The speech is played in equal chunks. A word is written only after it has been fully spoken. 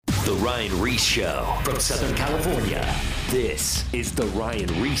The Ryan Reese Show from Southern California. This is The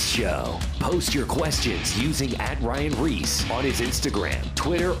Ryan Reese Show. Post your questions using @Ryan Reese on his Instagram,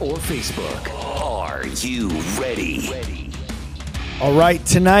 Twitter, or Facebook. Are you ready? All right,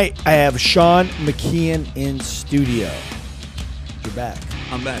 tonight I have Sean Mckeehan in studio. You're back.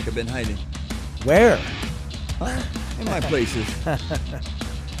 I'm back. I've been hiding. Where? In my places. A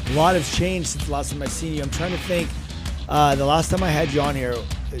lot has changed since the last time I've seen you. I'm trying to think. The last time I had you on here,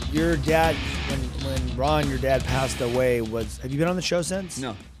 your dad, when Ron, your dad, passed away, have you been on the show since?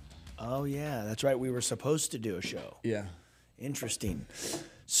 No. Oh, yeah. That's right. We were supposed to do a show. Yeah. Interesting.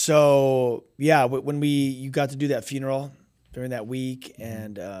 So, yeah, when you got to do that funeral during that week,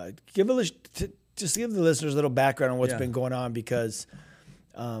 and just give the listeners a little background on what's been going on, because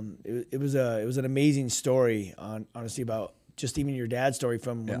it was an amazing story, honestly, about just even your dad's story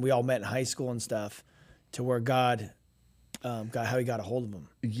from when we all met in high school and stuff, to where God how he got a hold of him.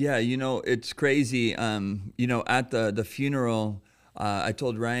 Yeah, it's crazy. At the funeral, I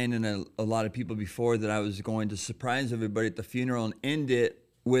told Ryan and a lot of people before that I was going to surprise everybody at the funeral and end it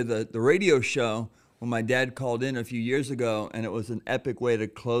with the radio show when my dad called in a few years ago, and it was an epic way to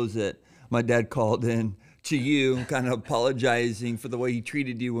close it. My dad called in to you, kind of apologizing for the way he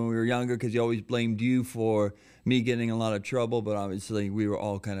treated you when we were younger, because he always blamed you for me getting in a lot of trouble, but obviously we were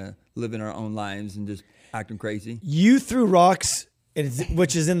all kind of living our own lives and just acting crazy. You threw rocks,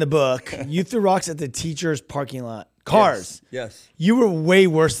 which is in the book. You threw rocks at the teacher's parking lot. Cars. Yes. You were way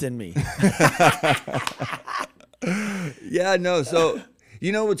worse than me. Yeah, no. So,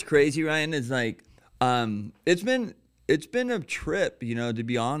 what's crazy, Ryan, is like, it's been a trip, to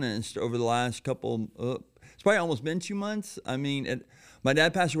be honest, over the last couple, it's probably almost been 2 months. I mean, my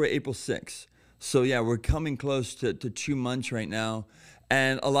dad passed away April 6th. So yeah, we're coming close to 2 months right now.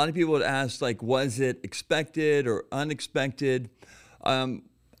 And a lot of people would ask, like, was it expected or unexpected? I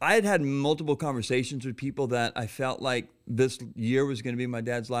had multiple conversations with people that I felt like this year was going to be my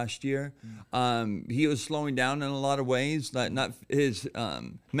dad's last year. He was slowing down in a lot of ways, not his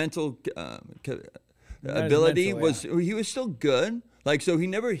mental ability he was still good. Like, so he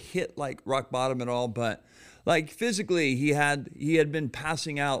never hit like rock bottom at all, but like physically he had been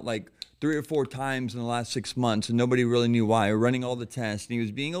passing out like 3 or 4 times in the last 6 months, and nobody really knew why. We were running all the tests, and he was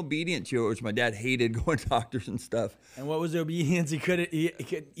being obedient to it, which my dad hated, going to doctors and stuff. And what was the obedience? He couldn't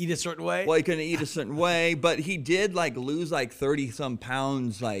eat a certain way? Well, he couldn't eat a certain way, but he did like lose like 30-some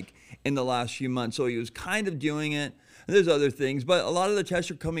pounds like in the last few months, so he was kind of doing it. And there's other things, but a lot of the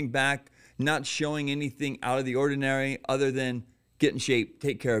tests are coming back not showing anything out of the ordinary other than get in shape,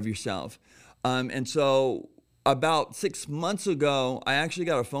 take care of yourself. And so about 6 months ago, I actually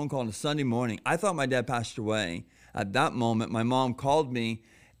got a phone call on a Sunday morning. I thought my dad passed away. At that moment, my mom called me,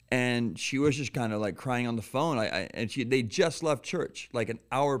 and she was just kind of like crying on the phone. They just left church like an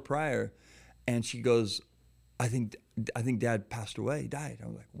hour prior, and she goes, I think Dad passed away, died.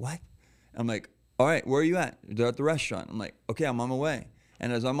 I'm like, what? I'm like, all right, where are you at? They're at the restaurant. I'm like, okay, I'm on my way.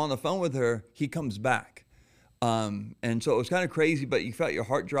 And as I'm on the phone with her, he comes back. And so it was kind of crazy, but you felt your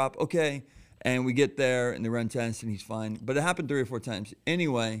heart drop. Okay. And we get there and they run tests and he's fine. But it happened 3 or 4 times.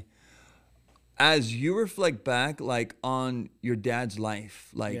 Anyway, as you reflect back, like on your dad's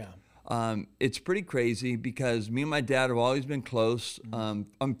life, like, it's pretty crazy because me and my dad have always been close.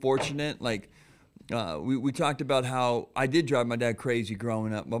 Unfortunate, like, we talked about how I did drive my dad crazy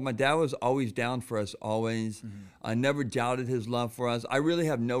growing up, but my dad was always down for us, always. I never doubted his love for us. I really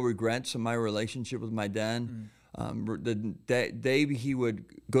have no regrets in my relationship with my dad. The day he would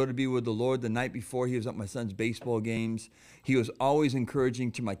go to be with the Lord, the night before he was at my son's baseball games, he was always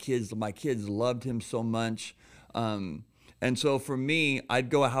encouraging to my kids. My kids loved him so much. And so for me, I'd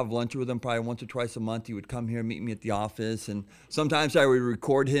go have lunch with him probably once or twice a month. He would come here, meet me at the office. And sometimes I would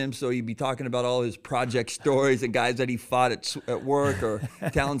record him, so he'd be talking about all his project stories and guys that he fought at work or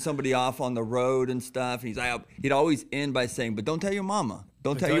telling somebody off on the road and stuff. And he'd always end by saying, but don't tell your mama.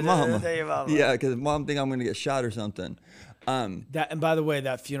 Don't tell your mama. Don't tell your mama. Yeah, because mom think I'm going to get shot or something. And by the way,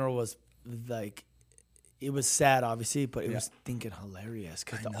 that funeral was like, it was sad, obviously, but it was thinking hilarious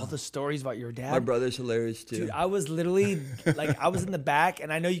because all the stories about your dad. My brother's hilarious too. Dude, I was literally like, I was in the back,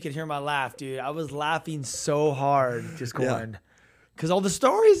 and I know you could hear my laugh, dude. I was laughing so hard, just going, because all the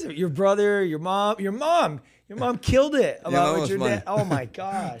stories, your brother, your mom killed it about what your dad. Oh my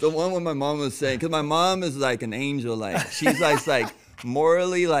gosh. The one when my mom was saying, because my mom is like an angel, like she's like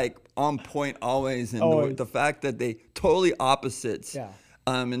morally like on point always, and the fact that they totally opposites. Yeah.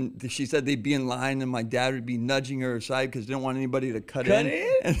 And she said they'd be in line, and my dad would be nudging her aside because they don't want anybody to cut in.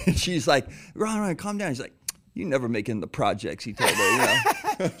 And she's like, Ron, calm down. He's like, you never make it in the projects, he told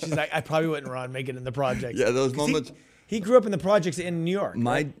her. She's like, I probably wouldn't, Ron, make it in the projects. Yeah, those moments. He grew up in the projects in New York.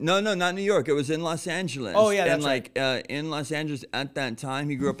 Right? No, not New York. It was in Los Angeles. Oh yeah, that's right. In Los Angeles at that time,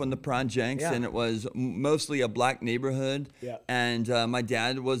 he grew up on the projects, and it was mostly a black neighborhood. Yeah. And my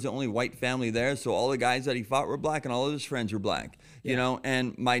dad was the only white family there, so all the guys that he fought were black, and all of his friends were black. You know,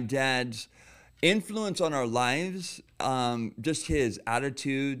 and my dad's influence on our lives, just his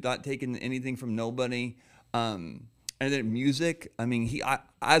attitude, not taking anything from nobody. And then music, I mean,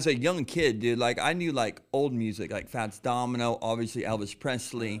 as a young kid, dude, like I knew like old music, like Fats Domino, obviously Elvis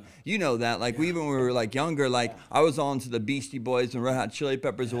Presley. You know that, like even when we were like younger, like I was on to the Beastie Boys and Red Hot Chili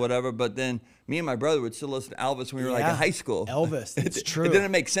Peppers or whatever. But then me and my brother would still listen to Elvis when we were like in high school. Elvis, it's true. It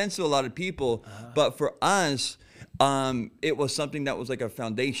didn't make sense to a lot of people, but for us, it was something that was like a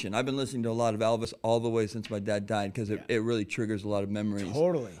foundation. I've been listening to a lot of Elvis all the way since my dad died because it really triggers a lot of memories.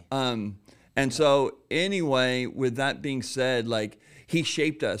 Totally. And so anyway, with that being said, like he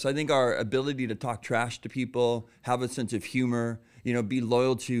shaped us. I think our ability to talk trash to people, have a sense of humor, you know, be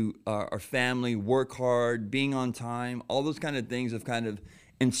loyal to our family, work hard, being on time, all those kind of things have kind of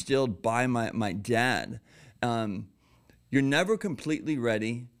instilled by my dad. You're never completely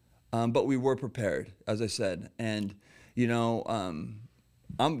ready, but we were prepared, as I said. And, you know,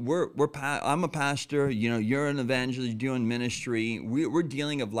 I'm a pastor, you know, you're an evangelist doing ministry. We're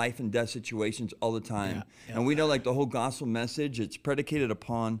dealing with life and death situations all the time. And we know like the whole gospel message, it's predicated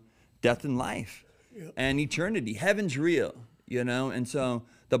upon death and life and eternity. Heaven's real, you know? And so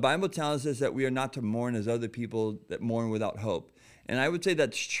the Bible tells us that we are not to mourn as other people that mourn without hope. And I would say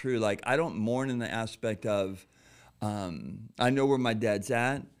that's true. Like I don't mourn in the aspect of, I know where my dad's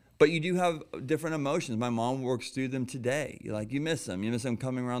at. But you do have different emotions. My mom works through them today. You miss them. You miss them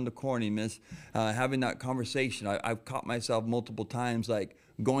coming around the corner. You miss having that conversation. I've caught myself multiple times, like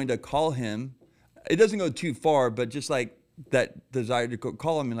going to call him. It doesn't go too far, but just like that desire to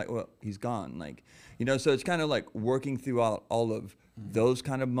call him and like, well, he's gone. Like, you know, so it's kind of like working throughout all of those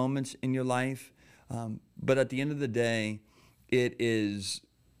kind of moments in your life. But at the end of the day, it is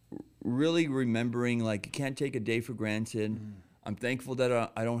really remembering, like, you can't take a day for granted. I'm thankful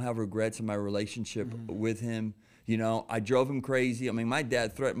that I don't have regrets in my relationship with him. You know, I drove him crazy. I mean, my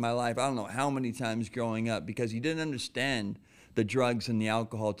dad threatened my life I don't know how many times growing up because he didn't understand the drugs and the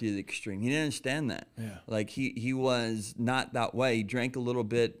alcohol to the extreme. He didn't understand that. Like, he was not that way. He drank a little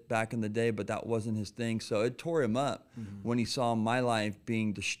bit back in the day, but that wasn't his thing. So it tore him up when he saw my life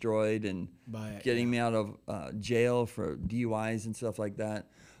being destroyed and getting me out of jail for DUIs and stuff like that.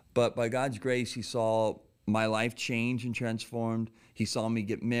 But by God's grace, he saw my life changed and transformed. He saw me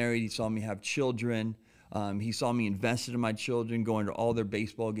get married. He saw me have children. He saw me invested in my children, going to all their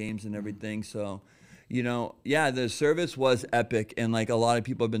baseball games and everything. So, you know, yeah, the service was epic. And like a lot of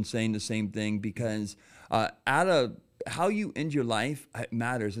people have been saying the same thing because how you end your life, it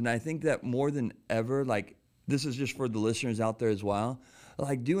matters. And I think that more than ever, like this is just for the listeners out there as well,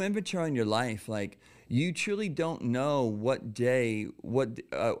 like do inventory on your life. Like, you truly don't know what day,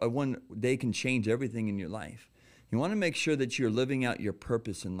 one day can change everything in your life. You want to make sure that you're living out your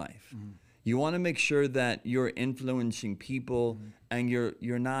purpose in life. You want to make sure that you're influencing people and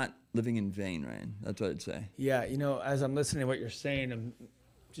you're not living in vain, right? That's what I'd say. Yeah, you know, as I'm listening to what you're saying, I'm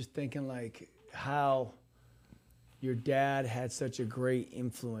just thinking like how your dad had such a great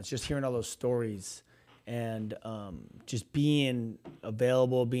influence, just hearing all those stories. And just being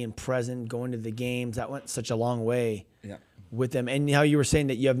available, being present, going to the games, that went such a long way with them. And how you were saying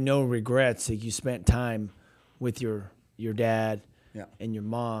that you have no regrets, like you spent time with your dad and your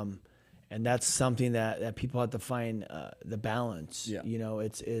mom, and that's something that people have to find the balance. You know,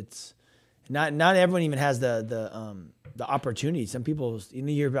 it's not everyone even has the opportunity. Some people, you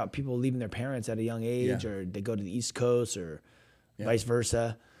hear about people leaving their parents at a young age, or they go to the East Coast, or vice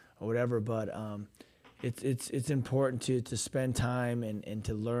versa, or whatever. But it's important to spend time and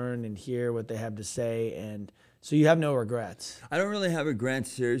to learn and hear what they have to say, and so you have no regrets. I don't really have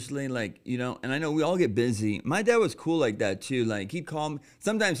regrets, seriously. Like, you know, and I know we all get busy. My dad was cool like that too. Like he'd call me.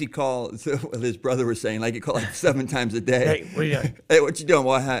 Sometimes he'd call. So his brother was saying, like he'd call like 7 times a day. Hey, what are you doing? Hey, what you doing?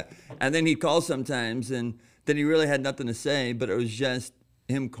 What? And then he'd call sometimes, and then he really had nothing to say, but it was just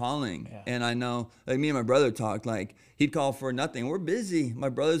him calling. And I know, like me and my brother talked, like he'd call for nothing. We're busy. My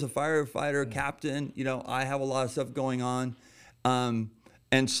brother's a firefighter, captain. You know, I have a lot of stuff going on.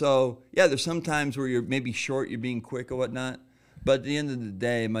 And so, yeah, there's some times where you're maybe short, you're being quick or whatnot. But at the end of the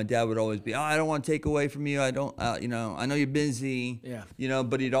day, my dad would always be, I don't want to take away from you. I don't, you know, I know you're busy, you know,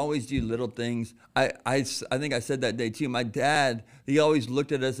 but he'd always do little things. I think I said that day too. My dad, he always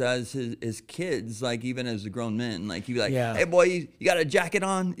looked at us as his kids, like even as the grown men. Like he'd be like, hey boy, you got a jacket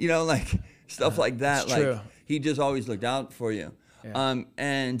on? You know, like stuff like that. Like true. He just always looked out for you.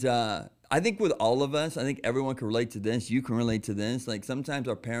 And I think with all of us, I think everyone can relate to this. You can relate to this. Like sometimes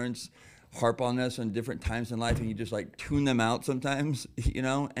our parents harp on us on different times in life, and you just like tune them out sometimes, you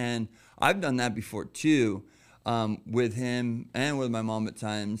know. And I've done that before too, with him and with my mom at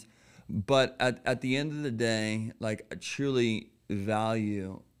times. But at the end of the day, like I truly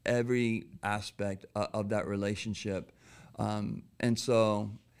value every aspect of that relationship. And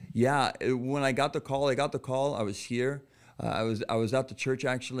so, yeah, when I got the call. I was here. I was at the church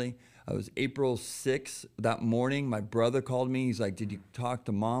actually. I was April 6th that morning. My brother called me. He's like, "Did you talk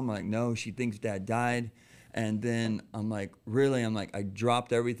to Mom?" I'm like, "No, she thinks Dad died." And then I'm like, "Really?" I'm like, I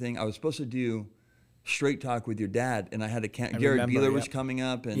dropped everything. I was supposed to do Straight Talk with your dad, and I had to cancel. Garrett Beeler was coming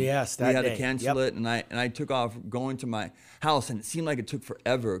up, and yes, we had to cancel it. And I took off going to my house, and it seemed like it took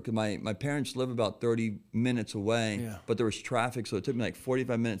forever because my parents live about 30 minutes away, but there was traffic, so it took me like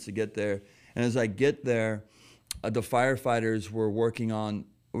 45 minutes to get there. And as I get there, the firefighters were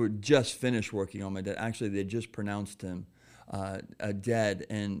just finished working on my dad. Actually, they just pronounced him dead.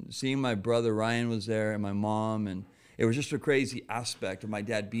 And seeing my brother Ryan was there, and my mom, and it was just a crazy aspect of my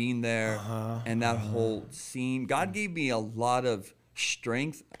dad being there and that whole scene. God gave me a lot of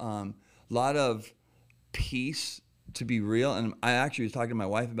strength, a lot of peace to be real. And I actually was talking to my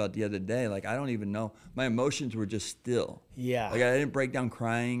wife about the other day, like, I don't even know. My emotions were just still. Yeah. Like, I didn't break down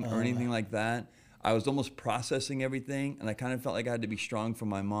crying or anything like that. I was almost processing everything, and I kind of felt like I had to be strong for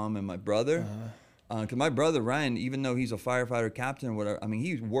my mom and my brother. Because my brother Ryan, even though he's a firefighter captain or whatever, I mean,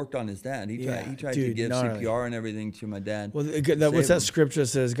 he worked on his dad. He tried to give CPR and everything to my dad. Well, what's that scripture that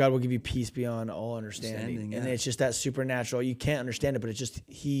says, God will give you peace beyond all understanding. And it's just that supernatural. You can't understand it, but it's just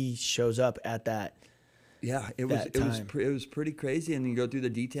he shows up at that. Yeah, it was pretty crazy. And you go through the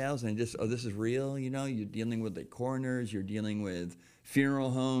details, and just, this is real. You know, you're dealing with the coroners, you're dealing with funeral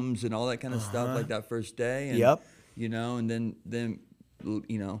homes and all that kind of stuff, like that first day. And, you know, and then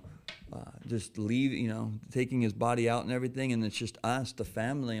you know, just leave, you know, taking his body out and everything. And it's just us, the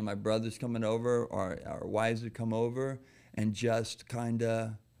family, and my brother's coming over, our wives would come over, and just kind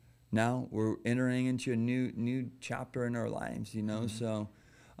of, now we're entering into a new chapter in our lives, you know. So,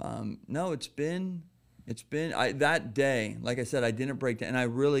 no, it's been that day, like I said, I didn't break down, and I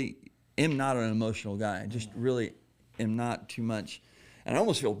really am not an emotional guy. I just really am not too much. And I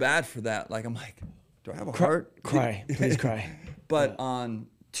almost feel bad for that. Like, I'm like, do I have a heart? Cry, please cry. But on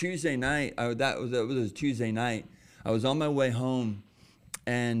Tuesday night, that was a Tuesday night, I was on my way home,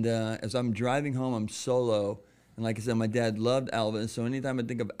 and as I'm driving home, I'm solo. And like I said, my dad loved Elvis, so anytime I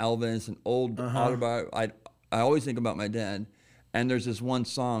think of Elvis and old autobiography, I always think about my dad. And there's this one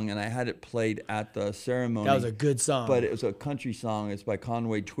song, and I had it played at the ceremony. That was a good song. But it was a country song. It's by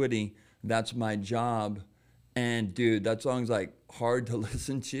Conway Twitty. That's My Job. And dude, that song's like hard to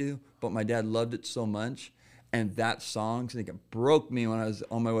listen to, but my dad loved it so much. And that song, I think it broke me when I was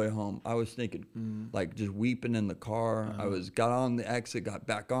on my way home. I was thinking, like, just weeping in the car. I got on the exit, got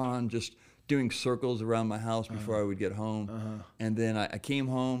back on, just doing circles around my house before I would get home. And then I came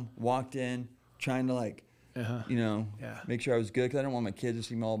home, walked in, trying to like, you know, make sure I was good, because I didn't want my kids to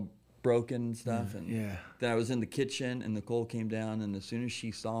see me all broken and stuff. And then I was in the kitchen, and Nicole came down, and as soon as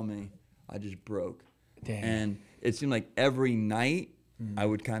she saw me, I just broke. Damn. And it seemed like every night I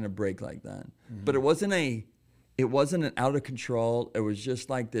would kind of break like that. But it wasn't an out of control. It was just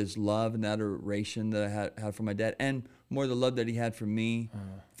like this love and adoration that I had for my dad, and more the love that he had for me.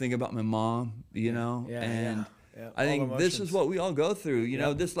 Think about my mom, you know, I think this is what we all go through. You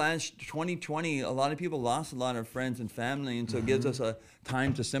know, this last 2020, a lot of people lost a lot of friends and family, and so it gives us a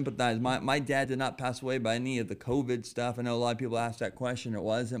time to sympathize. My dad did not pass away by any of the COVID stuff. I know a lot of people ask that question. It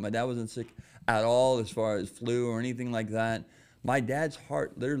wasn't. My dad wasn't sick at all as far as flu or anything like that. My dad's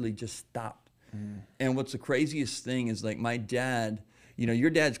heart literally just stopped. And what's the craziest thing is, like, my dad, you know, your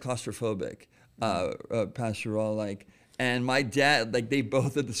dad's claustrophobic, Pastor Raw, like, and my dad, like, they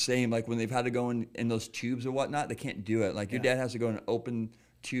both are the same. Like, when they've had to go in those tubes or whatnot, they can't do it. Like, your dad has to go in an open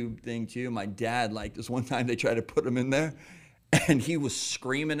tube thing too. My dad, like, this one time they tried to put him in there, and he was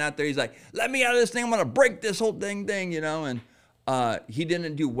screaming out there. He's like, "Let me out of this thing. I'm gonna break this whole thing," you know. And he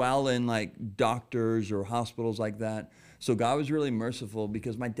didn't do well in like doctors or hospitals like that. So God was really merciful,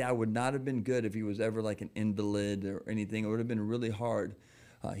 because my dad would not have been good if he was ever like an invalid or anything. It would have been really hard.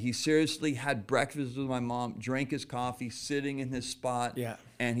 He seriously had breakfast with my mom, drank his coffee, sitting in his spot,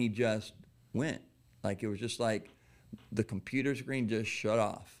 and he just went. Like, it was just like the computer screen just shut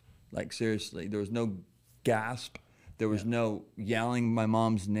off. Like, seriously, there was no gasp. There was no yelling my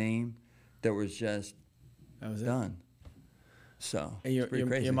mom's name. There was just, that was done. So, and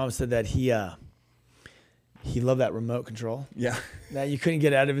your mom said that he loved that remote control. Yeah. That you couldn't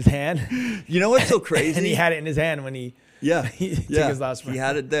get out of his hand. You know what's so crazy? And he had it in his hand when he Yeah. Take Yeah. his last breath. He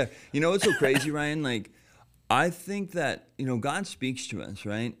had it there. You know what's so crazy, Ryan? Like, I think that, God speaks to us,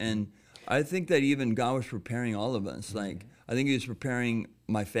 right? And I think that even God was preparing all of us. Like, I think he was preparing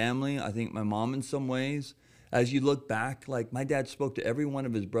my family. I think my mom in some ways. As you look back, like my dad spoke to every one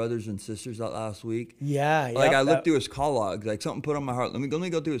of his brothers and sisters that last week. Yeah. Like I looked through his call logs, like something put on my heart. Let me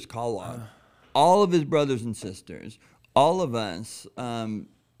go through his call log. All of his brothers and sisters, all of us.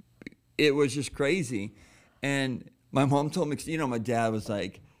 It was just crazy. And my mom told me, my dad was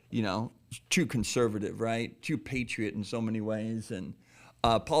like, too conservative, right? Too patriot in so many ways. And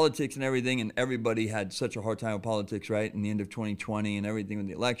politics and everything, and everybody had such a hard time with politics, right? In the end of 2020 and everything with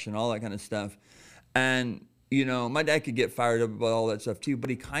the election, all that kind of stuff. And, my dad could get fired up about all that stuff too, but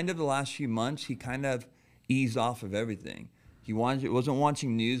he kind of, the last few months, he kind of eased off of everything. He wasn't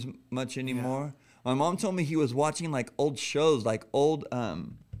watching news much anymore. Yeah. My mom told me he was watching like old shows, like old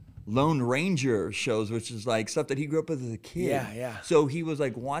Lone Ranger shows, which is like stuff that he grew up with as a kid. Yeah. So he was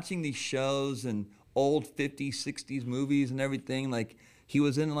like watching these shows and old 50s, 60s movies and everything. Like he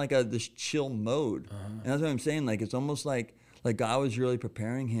was in like this chill mode. And that's what I'm saying. Like it's almost like God was really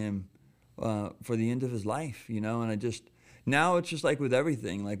preparing him for the end of his life, and now it's just like with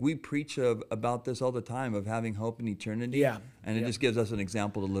everything, like we preach about this all the time of having hope in eternity. Yeah. And it just gives us an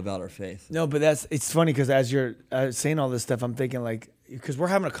example to live out our faith. No, but it's funny because as you're saying all this stuff, I'm thinking like, because we're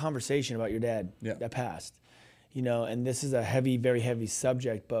having a conversation about your dad that passed, and this is a very heavy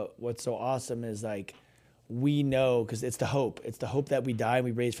subject, but what's so awesome is like, we know, because it's the hope that we die and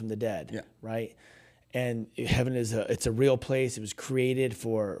we raise from the dead, right? And heaven it's a real place. It was created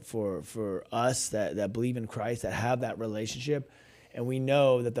for us that believe in Christ, that have that relationship. And we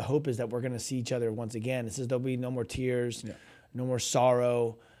know that the hope is that we're going to see each other once again. It says there'll be no more tears, no more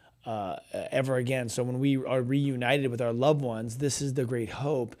sorrow ever again. So when we are reunited with our loved ones, this is the great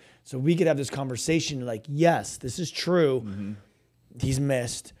hope. So we could have this conversation like, yes, this is true. Mm-hmm. He's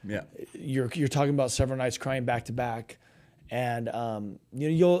missed. Yeah. You're talking about several nights crying back to back. And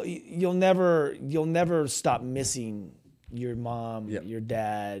you'll never stop missing your mom, your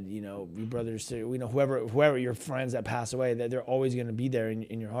dad, your brothers, whoever your friends that pass away. That they're always going to be there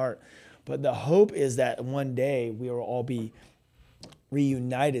in your heart. But the hope is that one day we will all be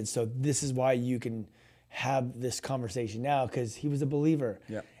reunited. So this is why you can have this conversation now, because he was a believer,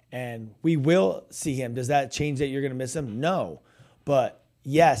 and we will see him. Does that change that you're going to miss him? No, but.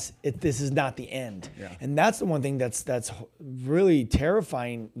 Yes, this is not the end. Yeah. And that's the one thing that's really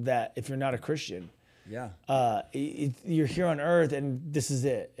terrifying, that if you're not a Christian, you're here on earth and this is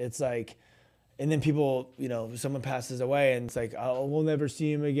it. It's like, and then people, someone passes away and it's like, oh, we'll never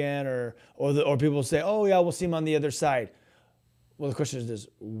see him again. Or people say, oh yeah, we'll see him on the other side. Well, the question is,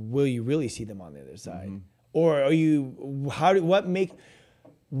 will you really see them on the other side? Mm-hmm. Or are you,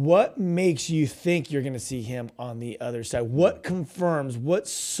 what makes you think you're going to see him on the other side? What confirms, what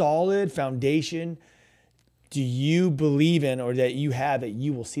solid foundation do you believe in, or that you have, that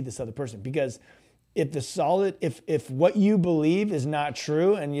you will see this other person? Because if what you believe is not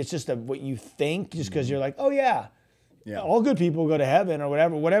true and it's just what you think, just because you're like, oh yeah, all good people go to heaven or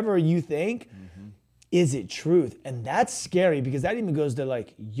whatever you think, is it truth? And that's scary, because that even goes to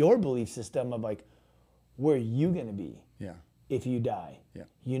like your belief system of like, where are you going to be? Yeah. If you die,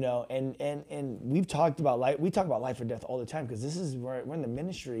 and we've talked about life. We talk about life or death all the time, because this is where we're in the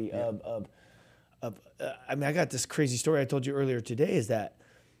ministry of. I got this crazy story I told you earlier today. Is that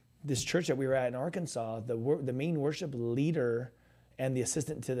this church that we were at in Arkansas, the main worship leader and the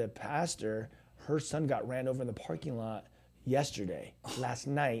assistant to the pastor, her son got ran over in the parking lot last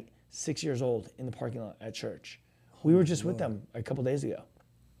night, 6 years old, in the parking lot at church. We were just with them a couple days ago.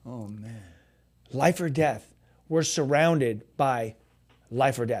 Oh man, life or death. We're surrounded by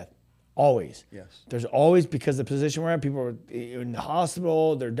life or death, always. Yes. There's always, because the position we're in, people are in the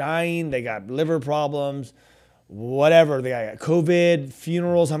hospital, they're dying, they got liver problems, whatever. They got COVID,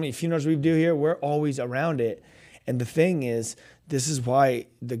 funerals, how many funerals we do here, we're always around it. And the thing is, this is why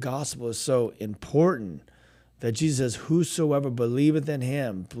the gospel is so important, that Jesus says, whosoever believeth in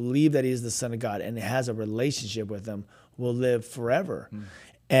him, believe that he is the Son of God, and has a relationship with him, will live forever.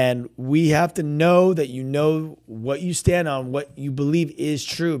 And we have to know that you know what you stand on, what you believe is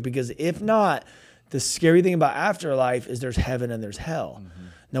true. Because if not, the scary thing about afterlife is there's heaven and there's hell. Mm-hmm.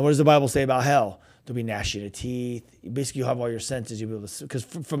 Now, what does the Bible say about hell? There'll be gnashing of teeth. Basically, you'll have all your senses. You'll be able to, because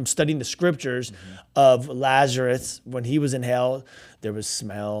from studying the scriptures of Lazarus, when he was in hell, there was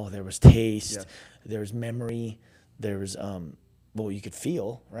smell, there was taste, there was memory, there was you could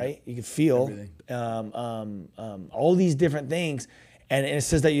feel, right? You could feel all these different things. And it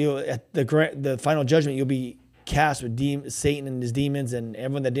says that you, at the final judgment, you'll be cast with Satan and his demons and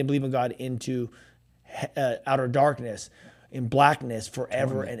everyone that didn't believe in God into outer darkness, in blackness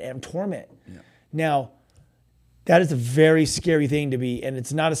forever and torment. Yeah. Now, that is a very scary thing to be, and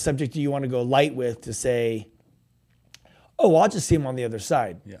it's not a subject you want to go light with to say, oh, I'll just see him on the other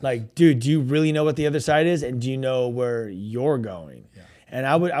side. Yes. Like, dude, do you really know what the other side is? And do you know where you're going? Yeah. And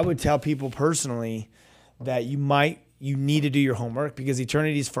I would tell people personally that you need to do your homework, because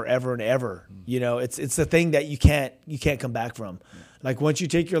eternity is forever and ever. You know, it's the thing that you can't come back from. Yeah. Like, once you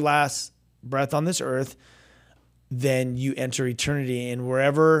take your last breath on this earth, then you enter eternity, and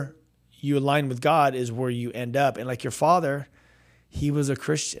wherever you align with God is where you end up. And like your father, he was a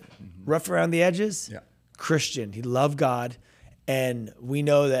Christian, rough around the edges. Yeah. Christian. He loved God. And we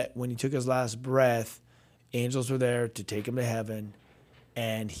know that when he took his last breath, angels were there to take him to heaven,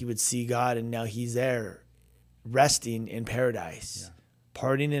 and he would see God. And now he's there resting in paradise,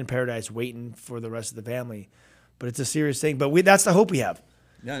 partying in paradise, waiting for the rest of the family. But it's a serious thing. But that's the hope we have.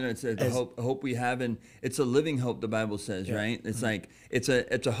 No, it's a hope we have, and it's a living hope, the Bible says, right? It's like it's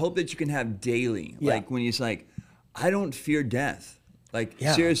a hope that you can have daily. Yeah. Like when you're like, I don't fear death. Like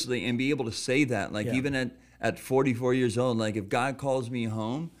seriously, and be able to say that, like even at 44 years old, like if God calls me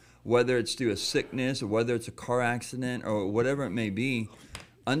home, whether it's through a sickness or whether it's a car accident or whatever it may be,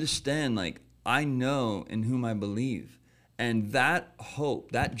 understand, like, I know in whom I believe. And that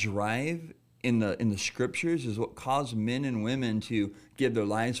hope, that drive in the scriptures is what caused men and women to give their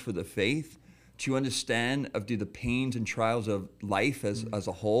lives for the faith, to understand of the pains and trials of life as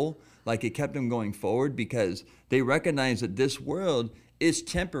a whole. Like, it kept them going forward because they recognize that this world is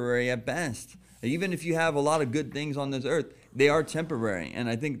temporary at best. Even if you have a lot of good things on this earth, they are temporary. And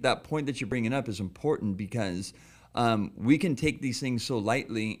I think that point that you're bringing up is important because we can take these things so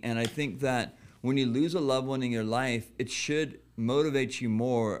lightly. And I think that when you lose a loved one in your life, it should motivate you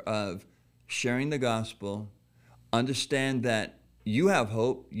more of sharing the gospel, understand that you have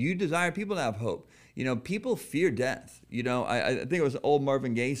hope, you desire people to have hope. You know, people fear death. You know, I think it was an old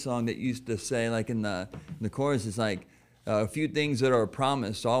Marvin Gaye song that used to say, like in the chorus, it's like a few things that are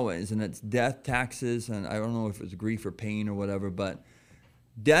promised always, and it's death, taxes, and I don't know if it's grief or pain or whatever, but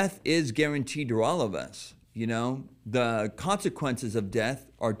death is guaranteed to all of us. You know, the consequences of death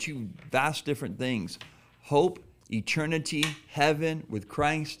are two vast different things: hope, eternity, heaven with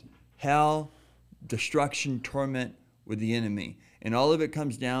Christ, hell, destruction, torment with the enemy. And all of it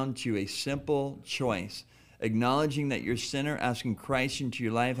comes down to a simple choice: acknowledging that you're a sinner, asking Christ into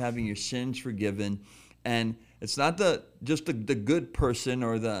your life, having your sins forgiven. And it's not just the good person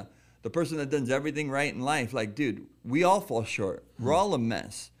or the person that does everything right in life. Like, dude, we all fall short. We're all a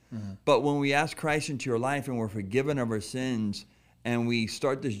mess. Mm-hmm. But when we ask Christ into your life and we're forgiven of our sins and we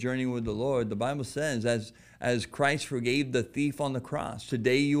start this journey with the Lord, the Bible says, as Christ forgave the thief on the cross,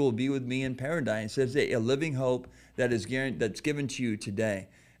 today you will be with me in paradise. There's a living hope that's given to you today.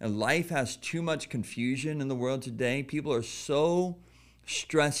 And life has too much confusion in the world today. People are so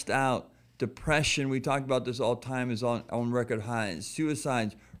stressed out. Depression, we talk about this all the time, is on record highs.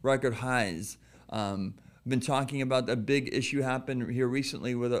 Suicides, record highs. Been talking about a big issue happened here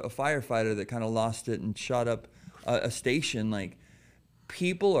recently with a firefighter that kind of lost it and shot up a station. Like,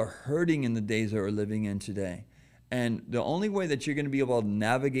 people are hurting in the days that we're living in today. And the only way that you're going to be able to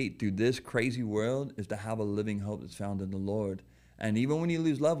navigate through this crazy world is to have a living hope that's found in the Lord. And even when you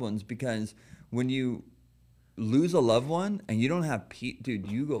lose loved ones, because when you lose a loved one and you don't have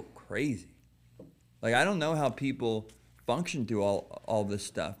dude, you go crazy. Like, I don't know how people function through all this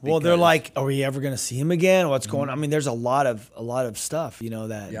stuff. Well, they're like, are we ever going to see him again? What's going on? I mean, there's a lot of stuff, you know,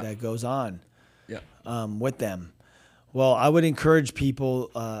 that goes on with them. Well, I would encourage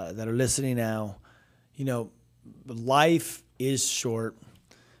people that are listening now, you know, life is short,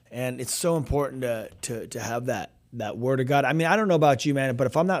 and it's so important to have that word of God. I mean, I don't know about you, man, but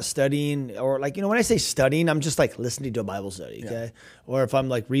if I'm not studying, or like, you know, when I say studying, I'm just like listening to a Bible study, okay? Yeah. Or if I'm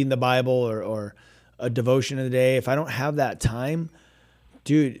like reading the Bible or a devotion of the day, if I don't have that time,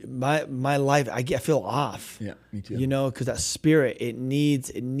 dude, my life, I feel off. Yeah, me too. You know, because that spirit, it needs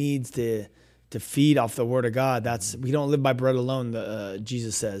to feed off the word of God. We don't live by bread alone.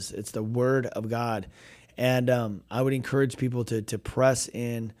 Jesus says it's the word of God. And I would encourage people to press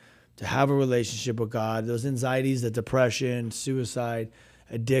in, to have a relationship with God. Those anxieties, the depression, suicide,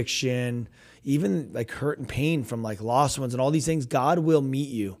 addiction, even like hurt and pain from like lost ones and all these things, God will meet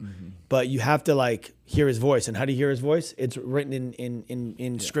you. Mm-hmm. But you have to like hear his voice. And how do you hear his voice? It's written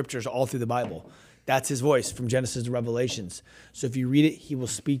in scriptures all through the Bible. That's his voice from Genesis to Revelations. So if you read it, he will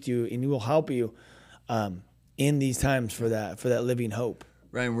speak to you and he will help you in these times for that living hope.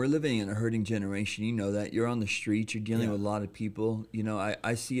 Ryan, we're living in a hurting generation. You know that. You're on the streets. You're dealing with a lot of people. You know,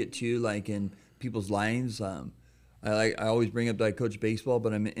 I see it too, like in people's lives. I always bring up that I coach baseball,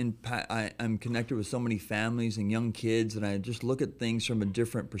 but I'm connected with so many families and young kids, and I just look at things from a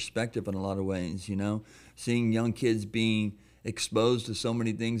different perspective in a lot of ways. Seeing young kids being exposed to so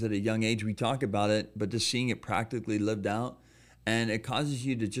many things at a young age. We talk about it, but just seeing it practically lived out, and it causes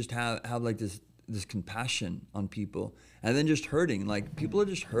you to just have like this compassion on people, and then just hurting. Like people are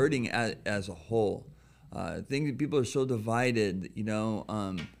just hurting as a whole. I think that people are so divided.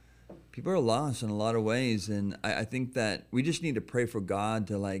 People are lost in a lot of ways, and I think that we just need to pray for God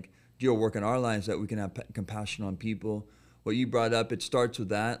to like do a work in our lives that we can have compassion on people. What you brought up, it starts with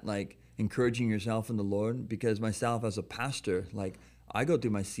that, like encouraging yourself in the Lord. Because myself as a pastor, like I go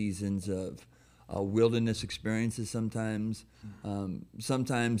through my seasons of wilderness experiences sometimes.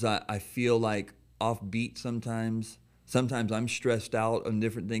 Sometimes I feel like offbeat sometimes. Sometimes I'm stressed out on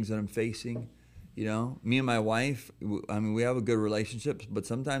different things that I'm facing. Me and my wife, we have a good relationship, but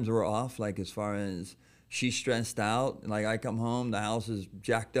sometimes we're off, like as far as she's stressed out. Like I come home, the house is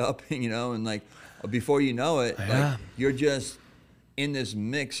jacked up, and like before you know it, like you're just in this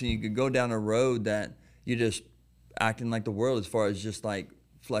mix, and you could go down a road that you're just acting like the world as far as just like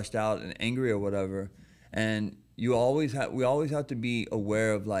fleshed out and angry or whatever. And we always have to be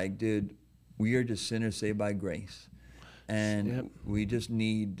aware of like, dude, we are just sinners saved by grace. And we just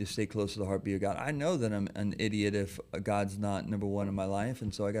need to stay close to the heartbeat of God. I know that I'm an idiot if God's not number one in my life,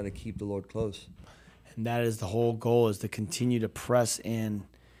 and so I got to keep the Lord close. And that is the whole goal, is to continue to press in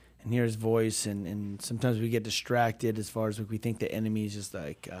and hear his voice. And sometimes we get distracted as far as like we think the enemy is just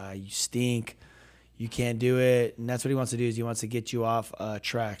like, you stink, you can't do it. And that's what he wants to do, is he wants to get you off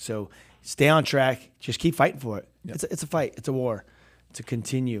track. So stay on track. Just keep fighting for it. Yep. It's a fight. It's a war. To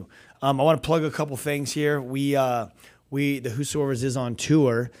continue. I want to plug a couple things here. The Whosoevers is on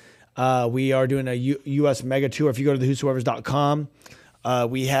tour. We are doing a U.S. mega tour. If you go to thewhosoevers.com,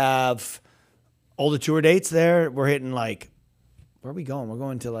 we have all the tour dates there. We're hitting like, where are we going? We're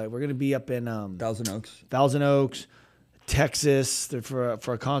going to be up in Thousand Oaks, Texas for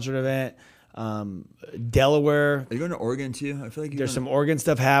a concert event. Delaware. Are you going to Oregon too? I feel like there's some Oregon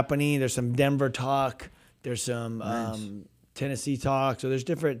stuff happening. There's some Denver talk. There's some Tennessee talk. So there's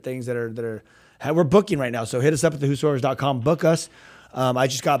different things that are. We're booking right now, so hit us up at thewhosoevers.com. Book us. I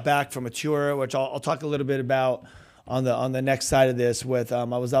just got back from a tour, which I'll talk a little bit about on the next side of this. With I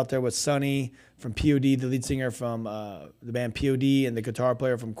was out there with Sonny from POD, the lead singer from the band POD, and the guitar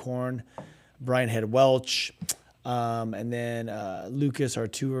player from Korn, Brian Head Welch, and then Lucas, our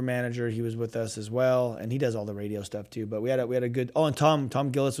tour manager, he was with us as well, and he does all the radio stuff too. But we had a good. Oh, and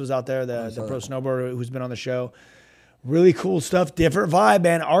Tom Gillis was out there, the pro snowboarder who's been on the show. Really cool stuff, different vibe,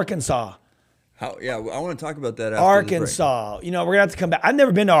 man. Arkansas. I want to talk about that after Arkansas. We're going to have to come back. I've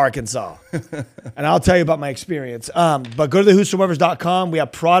never been to Arkansas, and I'll tell you about my experience. But go to thewhosoevers.com. We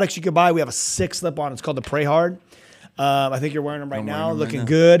have products you can buy. We have a sick slip-on. It's called the Pray Hard. I think you're wearing them right now, looking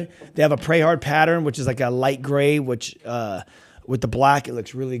good. They have a Pray Hard pattern, which is like a light gray, which with the black, it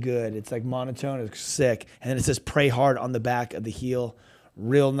looks really good. It's like monotone. It's sick. And then it says Pray Hard on the back of the heel.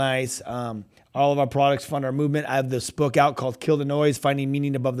 Real nice. All of our products fund our movement. I have this book out called Kill the Noise, Finding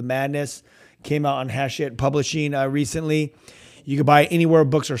Meaning Above the Madness. Came out on Hachette Publishing recently. You can buy it anywhere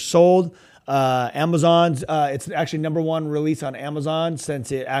books are sold. Amazon's, it's actually #1 release on Amazon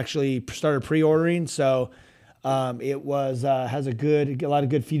since it actually started pre-ordering. So it was has a lot of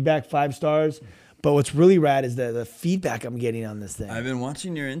good feedback, 5 stars. But what's really rad is the feedback I'm getting on this thing. I've been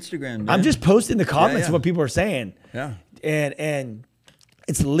watching your Instagram, man. I'm just posting the comments of what people are saying. Yeah. And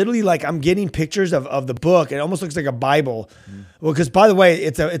it's literally like I'm getting pictures of the book. It almost looks like a Bible. Well, because by the way,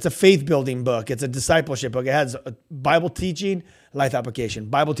 it's a faith building book. It's a discipleship book. It has a Bible teaching, life application.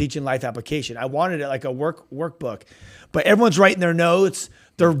 Bible teaching, life application. I wanted it like a workbook, but everyone's writing their notes.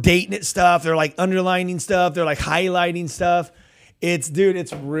 They're dating it stuff. They're like underlining stuff. They're like highlighting stuff. It's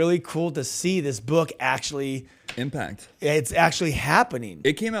really cool to see this book actually impact. It's actually happening.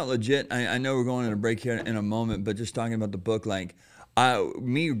 It came out legit. I know we're going on a break here in a moment, but just talking about the book, like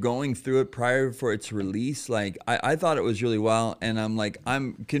me going through it prior for its release, like I thought it was really well, and I'm like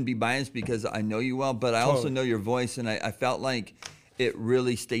can be biased because I know you well, but I also know your voice, and I felt like it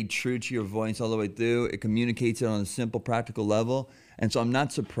really stayed true to your voice all the way through. It communicates it on a simple, practical level, and so I'm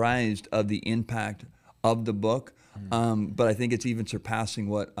not surprised of the impact of the book. But I think it's even surpassing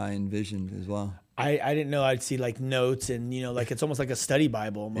what I envisioned as well. I didn't know I'd see like notes and, like it's almost like a study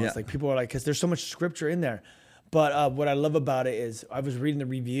Bible almost. Yeah. Like people are like, because there's so much scripture in there. But what I love about it is I was reading the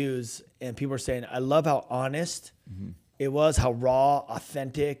reviews and people are saying, I love how honest it was, how raw,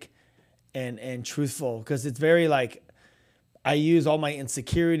 authentic, and truthful. Because it's very like, I use all my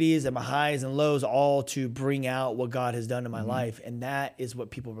insecurities and my highs and lows all to bring out what God has done in my life, and that is what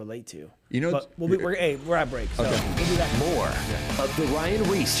people relate to. You know, but we're at break, so we'll do that. More of the Ryan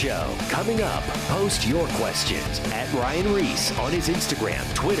Reese Show coming up. Post your questions at Ryan Reese on his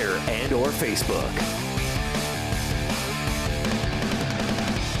Instagram, Twitter, and or Facebook.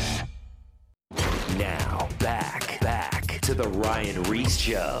 Now back to the Ryan Reese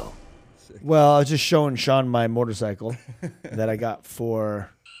Show. Well, I was just showing Sean my motorcycle that I got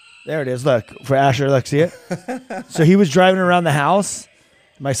for, there it is, look, for Asher, look, see it? So he was driving around the house.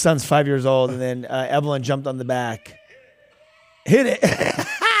 My son's 5 years old, and then Evelyn jumped on the back, hit it.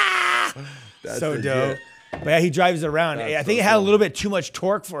 That's so legit. dope. But yeah, he drives it around. That's I think so it had a cool. little bit too much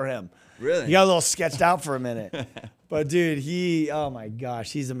torque for him. Really? He got a little sketched out for a minute. But dude, oh my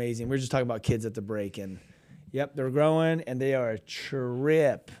gosh, he's amazing. We were just talking about kids at the break, and yep, they're growing, and they are a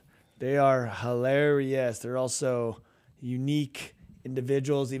trip. They are hilarious. They're also unique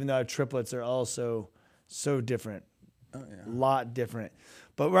individuals. Even though I have triplets, they're also so different. Oh, yeah. A lot different.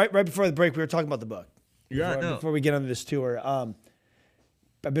 But right before the break, we were talking about the book. Before we get on this tour, I've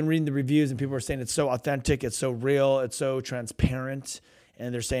been reading the reviews, and people are saying it's so authentic, it's so real, it's so transparent.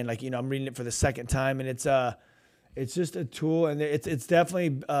 And they're saying, like, I'm reading it for the second time, and it's just a tool, and it's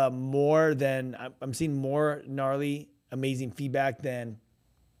definitely more than I'm seeing more gnarly, amazing feedback than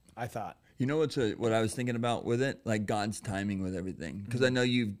I thought. You know what I was thinking about with it? Like God's timing with everything. Because I know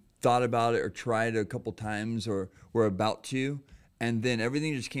you've thought about it or tried it a couple times or were about to, and then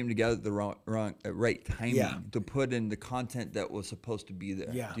everything just came together at the right timing to put in the content that was supposed to be there.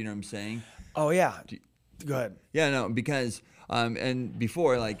 Yeah. Do you know what I'm saying? Oh, yeah. Go ahead. Yeah, no, because and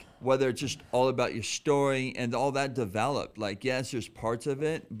before, like, whether it's just all about your story and all that developed, like, yes, there's parts of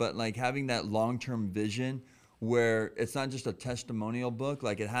it, but like having that long-term vision where it's not just a testimonial book,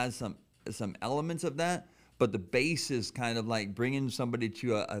 like it has some elements of that, but the base is kind of like bringing somebody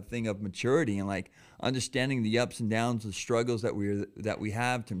to a thing of maturity and like understanding the ups and downs, the struggles that we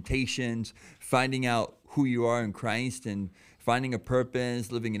have, temptations, finding out who you are in Christ and finding a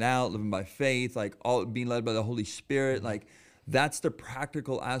purpose, living it out, living by faith, like all being led by the Holy Spirit. Like that's the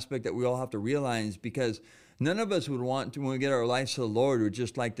practical aspect that we all have to realize, because none of us would want to, when we get our lives to the Lord, would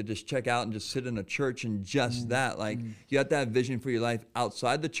just like to just check out and just sit in a church and just that. Like you have to have vision for your life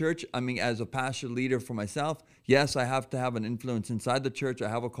outside the church. I mean, as a pastor leader for myself, yes, I have to have an influence inside the church. I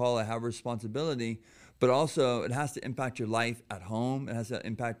have a call, I have a responsibility, but also it has to impact your life at home. It has to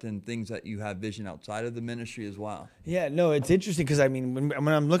impact in things that you have vision outside of the ministry as well. Yeah, no, it's interesting because I mean, when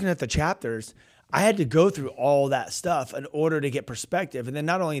I'm looking at the chapters, I had to go through all that stuff in order to get perspective. And then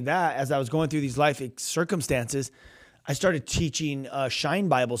not only that, as I was going through these life circumstances, I started teaching Shine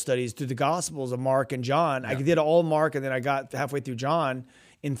Bible studies through the Gospels of Mark and John. Yeah. I did all Mark, and then I got halfway through John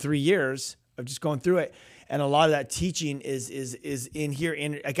in 3 years of just going through it. And a lot of that teaching is in here.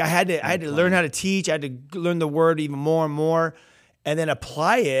 Like I had to learn how to teach. I had to learn the word even more and more, and then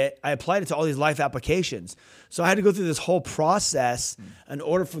apply it. I applied it to all these life applications. So I had to go through this whole process in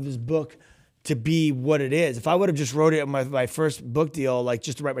order for this book to be what it is. If I would have just wrote it in my first book deal, like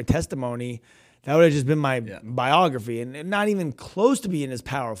just to write my testimony, that would have just been my biography, and not even close to being as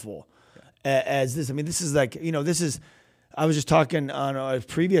powerful as this. I mean, this is like, I was just talking on a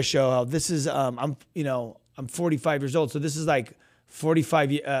previous show how this is, I'm 45 years old. So this is like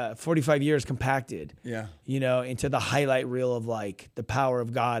 45 years compacted, into the highlight reel of like the power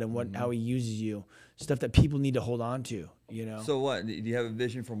of God and how he uses you, stuff that people need to hold on to. So what? Do you have a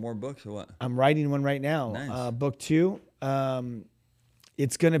vision for more books or what? I'm writing one right now. Nice. Book 2.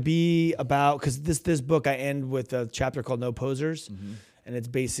 It's going to be about, because this book I end with a chapter called No Posers. And it's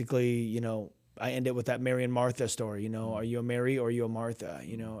basically, I end it with that Mary and Martha story. Are you a Mary or are you a Martha?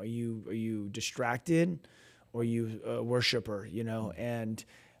 Are you distracted or are you a worshiper? And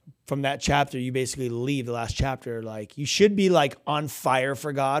from that chapter, you basically leave the last chapter, like you should be like on fire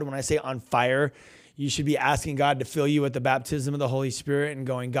for God. When I say on fire, you should be asking God to fill you with the baptism of the Holy Spirit and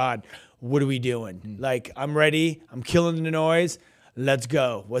going, God, what are we doing? Like, I'm ready. I'm killing the noise. Let's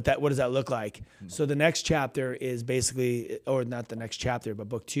go. What does that look like? So the next chapter is basically, or not the next chapter, but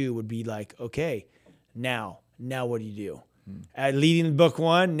book 2 would be like, okay, now what do you do? Leading book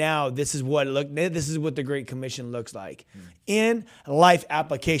 1, now this is what the Great Commission looks like in life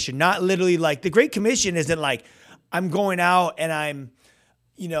application. Not literally like the Great Commission isn't like I'm going out and I'm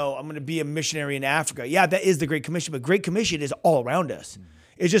going to be a missionary in Africa. Yeah, that is the Great Commission, but Great Commission is all around us.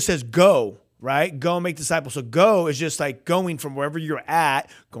 It just says go, right? Go and make disciples. So go is just like going from wherever you're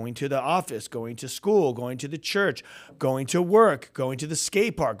at, going to the office, going to school, going to the church, going to work, going to the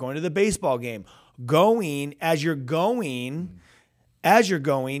skate park, going to the baseball game. Going, as you're going, as you're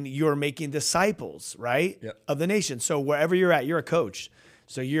going, you're making disciples, right? Yep. Of the nation. So wherever you're at, you're a coach.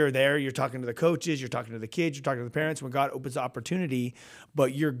 So you're there, you're talking to the coaches, you're talking to the kids, you're talking to the parents when God opens the opportunity,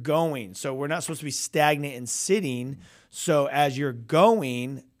 but you're going. So we're not supposed to be stagnant and sitting. So as you're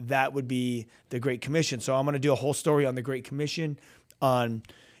going, that would be the Great Commission. So I'm going to do a whole story on the Great Commission on,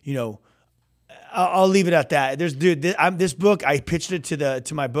 I'll leave it at that. This book, I pitched it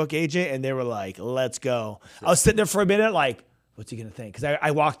to my book agent and they were like, let's go. Sure. I was sitting there for a minute like, what's he going to think? Because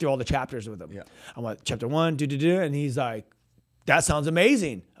I walked through all the chapters with him. Yeah. I'm like, chapter 1, and he's like, that sounds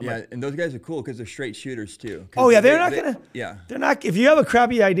amazing. And those guys are cool because they're straight shooters too. Oh yeah, they're not. If you have a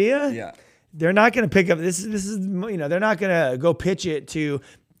crappy idea, they're not gonna pick up. This is they're not gonna go pitch it to.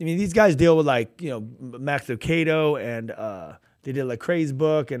 I mean, these guys deal with Max Lucado and they did like Craze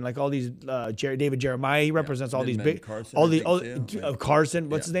book and like all these David Jeremiah. He represents all these big Carson, Carson.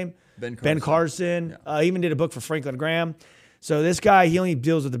 What's his name? Ben Carson. Even did a book for Franklin Graham. So this guy, he only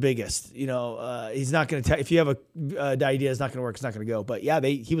deals with the biggest. He's not going to tell. If you have the idea, it's not going to work. It's not going to go. But yeah,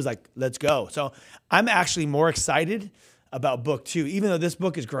 he was like, let's go. So I'm actually more excited about book 2, even though this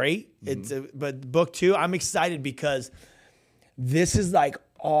book is great. But book 2, I'm excited because this is like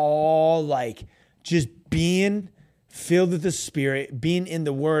all like just being filled with the Spirit, being in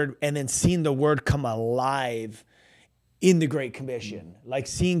the Word, and then seeing the Word come alive in the Great Commission, like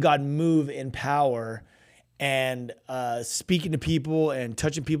seeing God move in power. And speaking to people and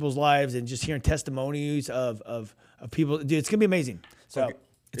touching people's lives and just hearing testimonies of people. Dude, it's going to be amazing. So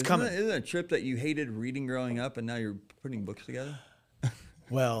it's coming. Isn't it a trip that you hated reading growing up and now you're putting books together?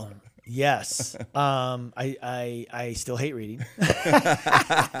 Well, yes. I still hate reading.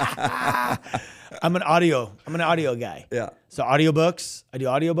 I'm an audio guy. Yeah. So audiobooks. I do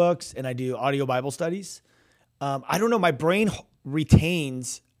audiobooks and I do audio Bible studies. I don't know. My brain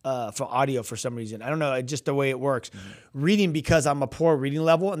retains for audio for some reason. I don't know, just the way it works. Reading, because I'm a poor reading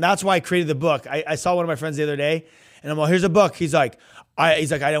level, and that's why I created the book. I saw one of my friends the other day, and I'm like, here's a book. He's like, I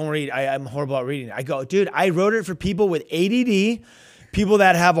don't read. I'm horrible at reading. I go, dude, I wrote it for people with ADD, people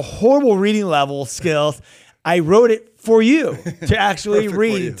that have a horrible reading level skills. I wrote it for you to actually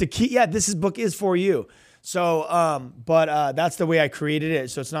read, to keep. Yeah, this book is for you. So, but that's the way I created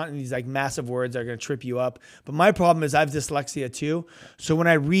it. So it's not in these like massive words that are going to trip you up. But my problem is I have dyslexia too. So when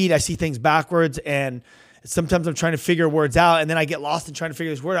I read, I see things backwards, and sometimes I'm trying to figure words out, and then I get lost in trying to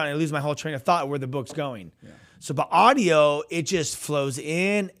figure this word out, and I lose my whole train of thought where the book's going. Yeah. So, but audio, it just flows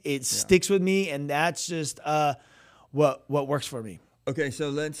in, it sticks with me, and that's just what works for me. Okay, so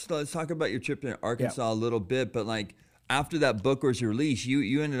let's talk about your trip to Arkansas a little bit, but like, after that book was released,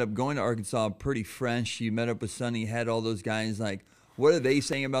 you ended up going to Arkansas pretty fresh. You met up with Sonny, had all those guys. Like, what are they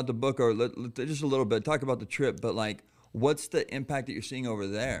saying about the book? Or just a little bit. Talk about the trip, but like, what's the impact that you're seeing over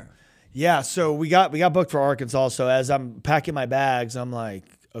there? Yeah, so we got booked for Arkansas. So as I'm packing my bags, I'm like,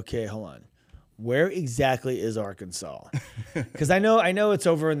 okay, hold on. Where exactly is Arkansas? Because I know it's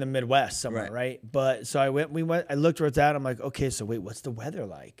over in the Midwest somewhere, right? But so I looked where it's at. I'm like, okay, so wait, what's the weather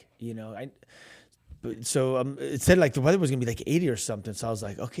like? So it said like the weather was going to be like 80 or something. So I was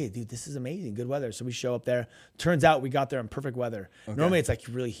like, okay, dude, this is amazing. Good weather. So we show up there. Turns out we got there in perfect weather. Okay. Normally it's like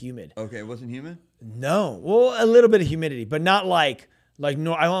really humid. Okay. It wasn't humid? No. Well, a little bit of humidity, but not like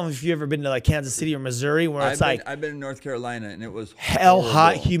no, I don't know if you've ever been to like Kansas City or Missouri where I've been in North Carolina and it was hell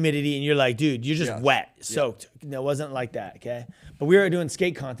hot humidity. And you're like, dude, you're just wet, soaked. No, it wasn't like that. Okay. But we were doing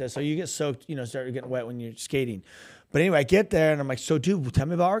skate contests. So you get soaked, start getting wet when you're skating. But anyway, I get there and I'm like, so dude, tell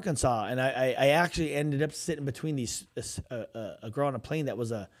me about Arkansas. And I actually ended up sitting between a girl on a plane that was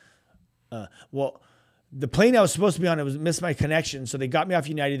the plane I was supposed to be on, it was missed my connection. So they got me off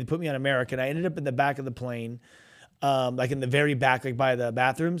United, they put me on American. I ended up in the back of the plane, like in the very back, like by the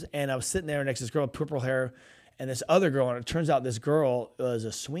bathrooms. And I was sitting there next to this girl with purple hair and this other girl. And it turns out this girl was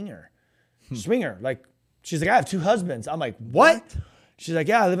a swinger. Like, she's like, I have 2 husbands. I'm like, what? She's like,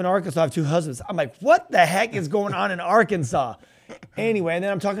 yeah, I live in Arkansas. I have 2 husbands. I'm like, what the heck is going on in Arkansas? Anyway, and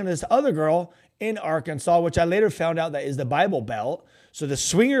then I'm talking to this other girl in Arkansas, which I later found out that is the Bible Belt. So the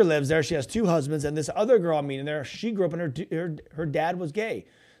swinger lives there. She has 2 husbands. And this other girl I'm meeting there, she grew up and her dad was gay.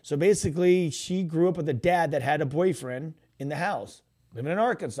 So basically, she grew up with a dad that had a boyfriend in the house, living in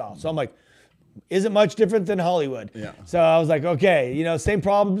Arkansas. So I'm like, isn't much different than Hollywood. Yeah. So I was like, okay, same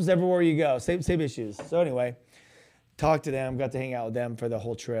problems everywhere you go, same issues. So anyway, talked to them, got to hang out with them for the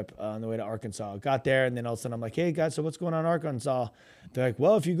whole trip on the way to Arkansas. Got there, and then all of a sudden I'm like, hey, guys, so what's going on in Arkansas? They're like,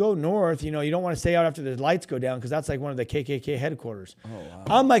 well, if you go north, you don't want to stay out after the lights go down because that's like one of the KKK headquarters. Oh, wow.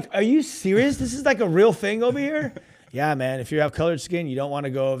 I'm like, are you serious? This is like a real thing over here? Yeah, man, if you have colored skin, you don't want to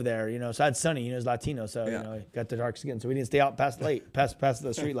go over there. So I had Sonny, he's Latino, so, he got the dark skin. So we didn't stay out past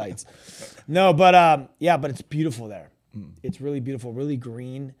the street lights. No, but, but it's beautiful there. It's really beautiful, really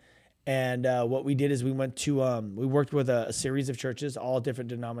green. And what we did is we went to, we worked with a series of churches, all different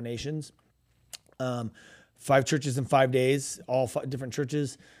denominations. 5 churches in 5 days, all different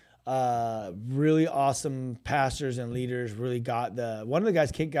churches. Really awesome pastors and leaders. Really got one of the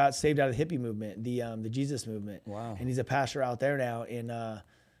guys got saved out of the hippie movement, the Jesus movement. Wow. And he's a pastor out there now in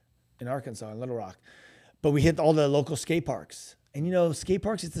Arkansas, in Little Rock. But we hit all the local skate parks. And skate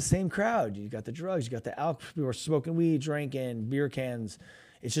parks, it's the same crowd. You got the drugs, you got the alcohol, people were smoking weed, drinking, beer cans.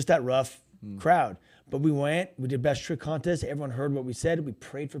 It's just that rough crowd. But we did best trick contest. Everyone heard what we said. We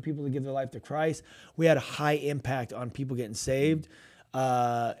prayed for people to give their life to Christ. We had a high impact on people getting saved.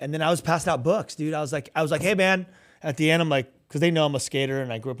 And then I was passing out books, dude. I was like, hey man, at the end, I'm like, cause they know I'm a skater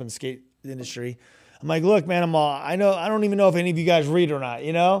and I grew up in the skate industry. I'm like, look, man, I don't even know if any of you guys read or not,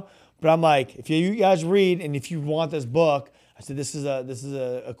 but I'm like, if you guys read and if you want this book, I said, this is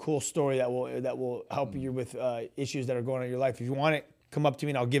a cool story that will help you with issues that are going on in your life. If you want it, come up to me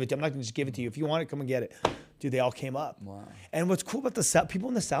and I'll give it to you. I'm not gonna just give it to you. If you want it, come and get it. Dude, they all came up. Wow. And what's cool about the South, people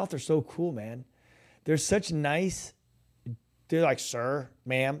in the South are so cool, man. They're such nice, they're like, sir,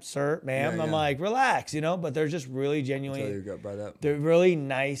 ma'am. Yeah, I'm like, relax, but they're just really genuine. Until you got brought up. They're really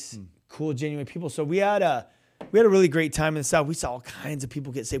nice, cool, genuine people. So we had a really great time in the South. We saw all kinds of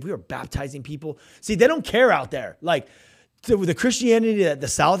people get saved. We were baptizing people. See, they don't care out there. Like the Christianity that the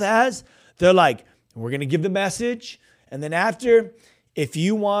South has, they're like, we're going to give the message. And then after, if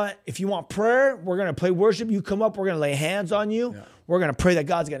you want prayer, we're going to play worship. You come up, we're going to lay hands on you. Yeah. We're going to pray that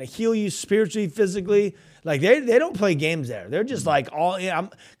God's going to heal you spiritually, physically. Like they don't play games there. They're just like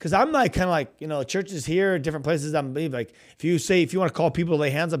because I'm like kind of like, churches here, different places. I believe like if you want to call people, lay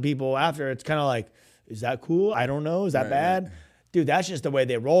hands on people after, it's kind of like, is that cool? I don't know. Is that bad? Right. Dude, that's just the way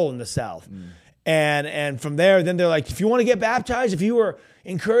they roll in the South. And from there, then they're like, if you want to get baptized, if you were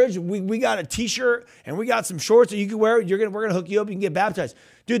encouraged, we got a t-shirt and we got some shorts that you can wear. We're going to hook you up. You can get baptized.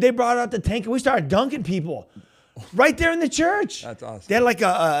 Dude, they brought out the tank and we started dunking people right there in the church. That's awesome. They had like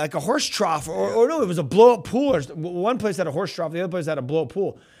a horse trough or no, it was a blow-up pool. One place had a horse trough. The other place had a blow-up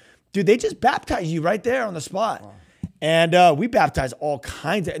pool. Dude, they just baptized you right there on the spot. Wow. And we baptized all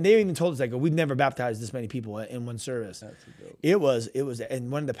kinds of, and they even told us, like, we've never baptized this many people in one service. That's dope. It was,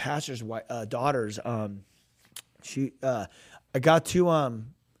 and one of the pastor's daughters, I got to,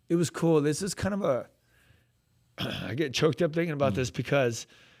 it was cool. This is kind of I get choked up thinking about this because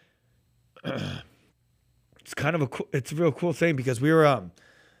it's kind of it's a real cool thing because we were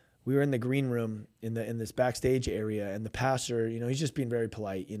in the green room in this backstage area, and the pastor, he's just being very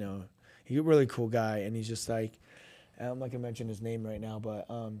polite, he's a really cool guy, and he's just like, I'm not gonna mention his name right now, but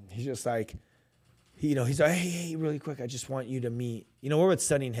he's just like, he's like, hey, really quick, I just want you to meet, we're with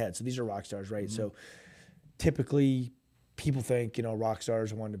Stunning Head, so these are rock stars, right? Mm-hmm. So typically people think, rock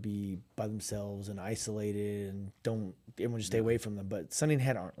stars want to be by themselves and isolated and everyone just stay away from them, but Stunning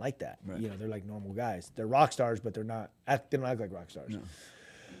Head aren't like that. Right. They're like normal guys. They're rock stars, but they don't act like rock stars. No.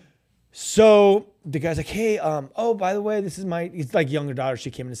 So the guy's like, hey, by the way, he's like younger daughter. She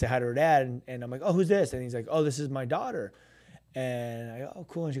came in to say hi to her dad. And I'm like, oh, who's this? And he's like, oh, this is my daughter. And I go, oh,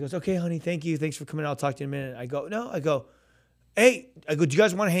 cool. And she goes, okay, honey, thank you. Thanks for coming. I'll talk to you in a minute. I go, no. I go, hey, do you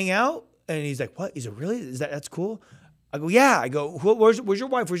guys want to hang out? And he's like, what? He's like, really? That's cool? I go, yeah. I go, where's your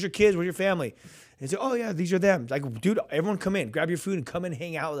wife? Where's your kids? Where's your family? And he's like, oh, yeah, these are them. Like, dude, everyone come in. Grab your food and come and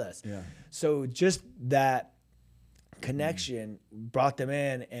hang out with us. Yeah. So just that connection brought them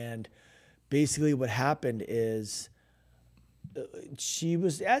in, and basically what happened is she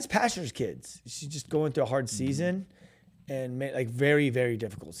was, as pastor's kids, she's just going through a hard season and like very, very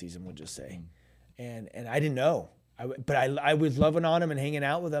difficult season, we'll just say. And I didn't know, but I was loving on him and hanging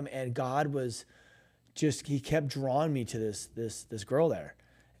out with him, and God was just, he kept drawing me to this girl there.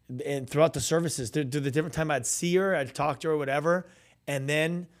 And throughout the services, to the different time I'd see her, I'd talk to her, whatever. And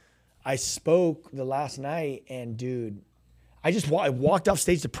then I spoke the last night, and dude, I walked off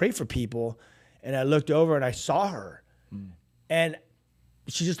stage to pray for people, and I looked over and I saw her, and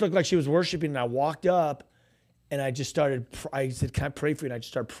she just looked like she was worshiping. And I walked up, and I said, "Can I pray for you?" And I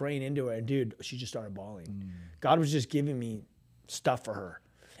just started praying into her, and dude, she just started bawling. God was just giving me stuff for her,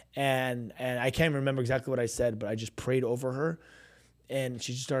 and I can't remember exactly what I said, but I just prayed over her, and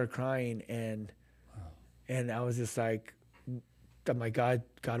she just started crying, and I was just like, I'm like, God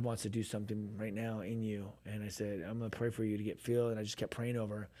wants to do something right now in you. And I said, I'm going to pray for you to get filled. And I just kept praying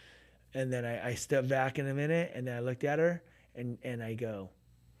over her. And then I stepped back in a minute, and then I looked at her, and I go,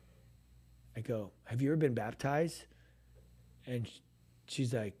 have you ever been baptized? And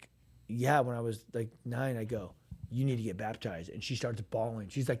she's like, yeah, when I was like 9. I go, you need to get baptized. And she starts bawling.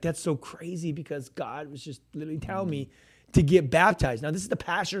 She's like, that's so crazy, because God was just literally telling me to get baptized. Now, this is the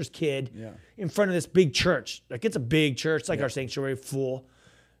pastor's kid in front of this big church. Like, it's a big church, like our sanctuary, full.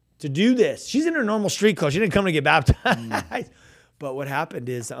 To do this, she's in her normal street clothes. She didn't come to get baptized. But what happened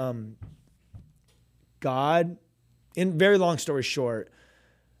is God, in very long story short,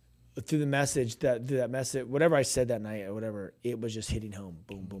 through the message, whatever I said that night or whatever, it was just hitting home.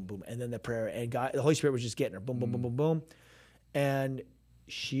 Boom, boom, boom. And then the prayer, and God, the Holy Spirit was just getting her. Boom, boom, boom, boom, boom. And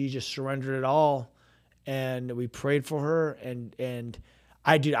she just surrendered it all. And we prayed for her. And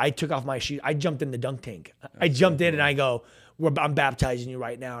I took off my shoes. I jumped in the dunk tank. I jumped in and I go, I'm baptizing you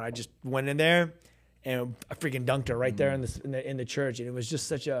right now. And I just went in there and I freaking dunked her right there in the church. And it was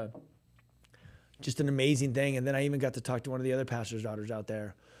just just an amazing thing. And then I even got to talk to one of the other pastor's daughters out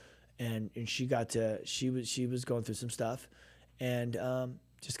there. And she was going through some stuff, and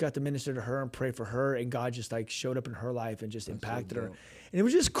just got to minister to her and pray for her, and God just like showed up in her life and just impacted her. And it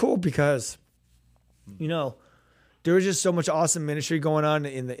was just cool because, there was just so much awesome ministry going on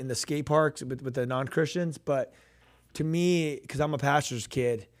in the skate parks with the non-Christians. But to me, because I'm a pastor's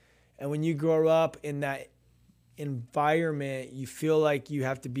kid, and when you grow up in that environment, you feel like you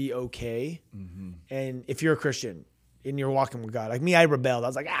have to be okay. And if you're a Christian and you're walking with God, like me, I rebelled. I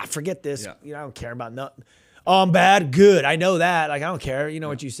was like, forget this. I don't care about nothing. Oh, I'm bad. Good. I know that. Like, I don't care. You know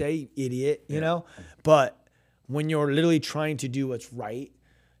what you say, idiot, you know? But when you're literally trying to do what's right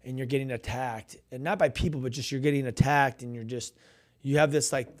and you're getting attacked, and not by people, but just you're getting attacked, and you have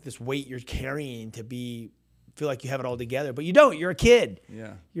this weight you're carrying to feel like you have it all together, but you don't. You're a kid.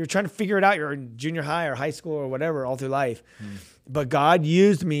 Yeah. You're trying to figure it out. You're in junior high or high school or whatever all through life. But God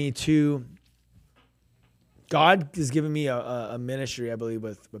used me God has given me a ministry, I believe,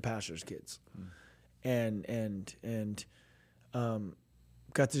 with pastors' kids, and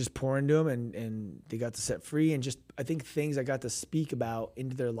got to just pour into them, and they got to set free, and just I think things I got to speak about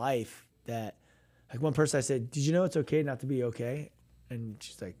into their life that, like one person I said, "Did you know it's okay not to be okay?" And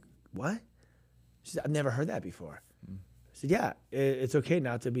she's like, "What?" She said, "I've never heard that before." I said, "Yeah, it's okay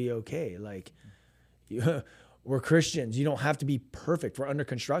not to be okay. Like, we're Christians. You don't have to be perfect. We're under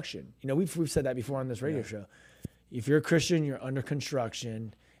construction. We've said that before on this radio show. If you're a Christian, you're under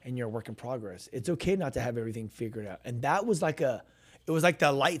construction and you're a work in progress. It's okay not to have everything figured out." And that was it was like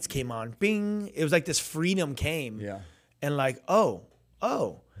the lights came on, bing. It was like this freedom came. Yeah. And like, oh.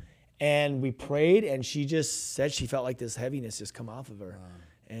 And we prayed, and she just said she felt like this heaviness just come off of her. Wow.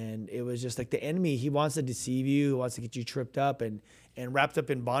 And it was just like the enemy, he wants to deceive you, he wants to get you tripped up and wrapped up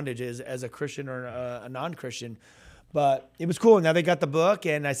in bondage as a Christian or a non-Christian. But it was cool. Now they got the book,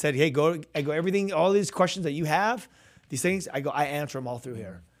 and I said, hey, everything, all these questions that you have, these things, I answer them all through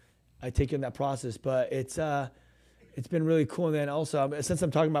here. I take you in that process. But it's been really cool. And then also, since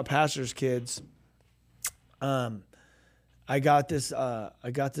I'm talking about pastors' kids, I got this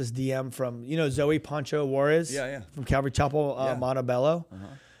DM from, Zoe Pancho Juarez from Calvary Chapel, Montebello.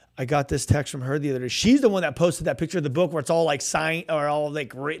 I got this text from her the other day. She's the one that posted that picture of the book where it's all like signed or all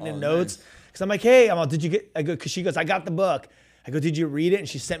like written in notes. Nice. Cause I'm like, hey, did you get, cause she goes, I got the book. I go, did you read it? And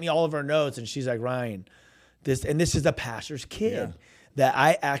she sent me all of her notes, and she's like, Ryan, this is a pastor's kid that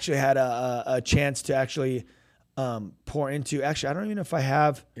I actually had a chance to actually pour into. Actually, I don't even know if I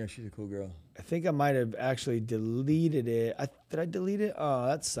have. Yeah, she's a cool girl. I think I might have actually deleted it. Did I delete it? Oh,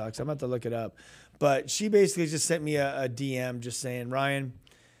 that sucks. I'm about to look it up. But she basically just sent me a DM just saying, Ryan,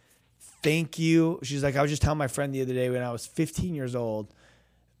 thank you. She's like, I was just telling my friend the other day when I was 15 years old,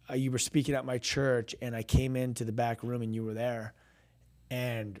 you were speaking at my church, and I came into the back room and you were there.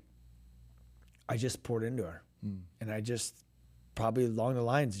 And I just poured into her. And I just, probably along the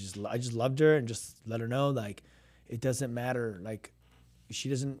lines, I just loved her and just let her know, like, it doesn't matter. Like, she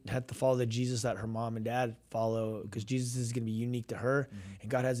doesn't have to follow the Jesus that her mom and dad follow, because Jesus is going to be unique to her,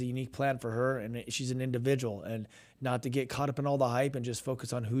 and God has a unique plan for her, and she's an individual, and not to get caught up in all the hype and just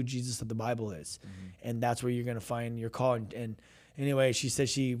focus on who Jesus of the Bible is. And that's where you're going to find your call. And anyway, she said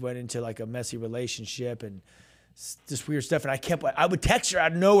she went into like a messy relationship and just weird stuff. And I would text her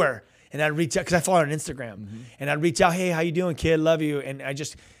out of nowhere, and I'd reach out, because I follow her on Instagram, and I'd reach out, hey, how you doing, kid? Love you. And I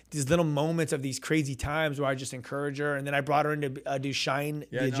just, these little moments of these crazy times where I just encourage her. And then I brought her in to do Shine.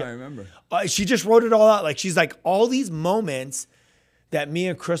 Yeah, I remember. She just wrote it all out. Like, she's like, all these moments that me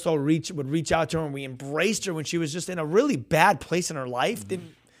and Crystal would reach out to her, and we embraced her when she was just in a really bad place in her life.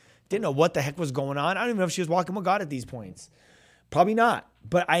 Didn't know what the heck was going on. I don't even know if she was walking with God at these points. Probably not.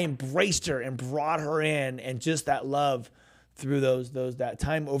 But I embraced her and brought her in, and just that love through that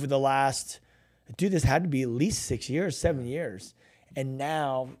time over the last, this had to be at least 6 years, 7 years. And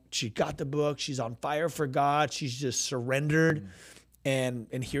now she got the book. She's on fire for God. She's just surrendered. And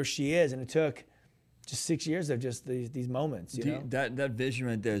here she is. And it took just 6 years of just these moments, you know? That vision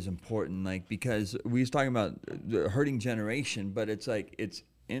right there is important, like, because we was talking about the hurting generation, but it's like it's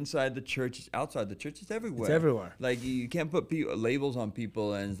inside the church, it's outside the church, it's everywhere. It's everywhere. Like, you can't put labels on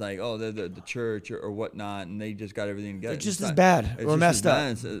people and it's like, oh, they're the church or whatnot, and they just got everything together. They're just as bad or messed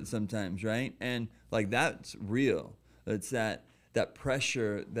up sometimes, right? And like, that's real. It's that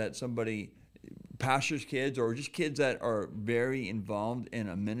pressure that somebody, pastors' kids or just kids that are very involved in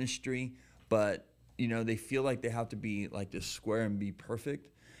a ministry, but you know, they feel like they have to be like this square and be perfect,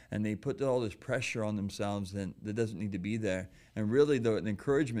 and they put all this pressure on themselves that doesn't need to be there. And really, the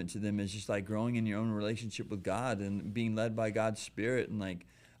encouragement to them is just like growing in your own relationship with God and being led by God's Spirit, and like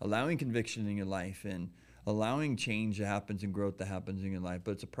allowing conviction in your life and allowing change that happens and growth that happens in your life.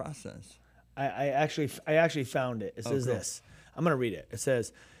 But it's a process. I actually found it. It says cool. this. I'm going to read it. It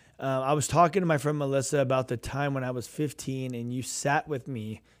says, I was talking to my friend Melissa about the time when I was 15 and you sat with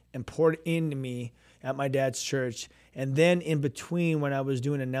me and poured into me at my dad's church. And then in between when I was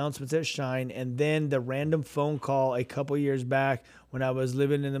doing announcements at Shine, and then the random phone call a couple years back when I was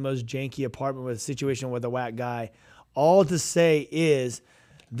living in the most janky apartment with a situation with a whack guy. All to say is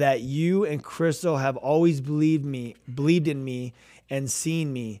that you and Crystal have always believed in me and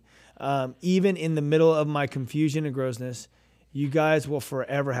seen me. Even in the middle of my confusion and grossness, you guys will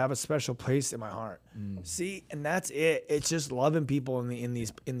forever have a special place in my heart. See, and that's it. It's just loving people in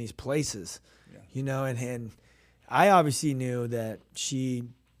these places, you know. And I obviously knew that she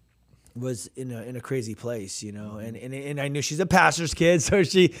was in a crazy place, you know. And I knew she's a pastor's kid, so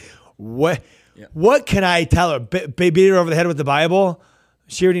what can I tell her? Beat her over the head with the Bible?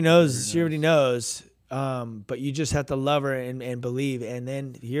 She already knows. She already knows. But you just have to love her and believe. And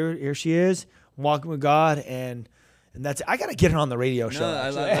then here she is walking with God, and that's, I got to get her on the radio show. I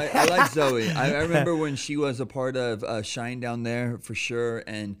like Zoe. I remember when she was a part of Shine down there for sure.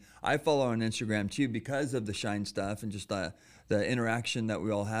 And I follow her on Instagram too because of the Shine stuff and just the interaction that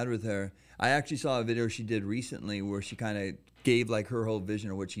we all had with her. I actually saw a video she did recently where she kind of gave like her whole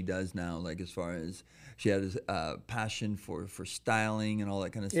vision of what she does now, like as far as she had this passion for styling and all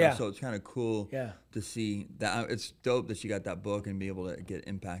that kind of stuff. Yeah. So it's kind of cool to see that. It's dope that she got that book and be able to get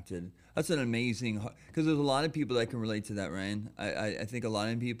impacted. That's an amazing, because there's a lot of people that can relate to that, Ryan. I think a lot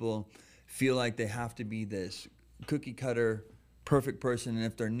of people feel like they have to be this cookie cutter, perfect person, and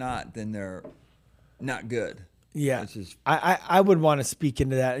if they're not, then they're not good. Yeah, I would want to speak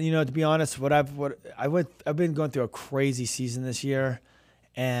into that. You know, to be honest, I've been going through a crazy season this year,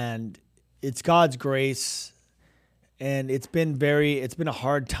 and it's God's grace, and it's been a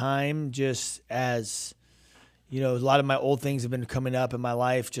hard time, just as, you know, a lot of my old things have been coming up in my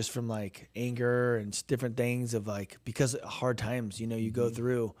life just from like anger and different things of like, because of hard times, you know, you go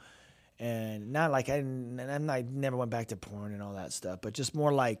through, and not like I never went back to porn and all that stuff, but just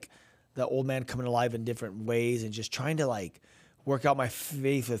more like the old man coming alive in different ways and just trying to like work out my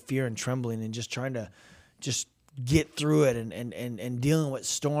faith with fear and trembling and just trying to just get through it and dealing with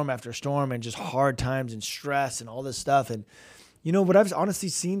storm after storm and just hard times and stress and all this stuff. And, you know, what I've honestly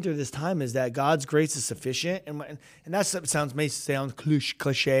seen through this time is that God's grace is sufficient. And that may sound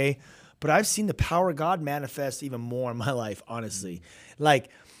cliche, but I've seen the power of God manifest even more in my life, honestly. Like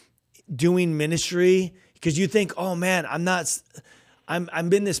doing ministry, because you think, oh man,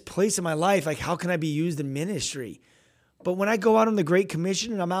 I'm in this place in my life. Like, how can I be used in ministry? But when I go out on the Great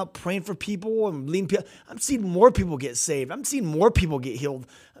Commission and I'm out praying for people and leading people, I'm seeing more people get saved. I'm seeing more people get healed.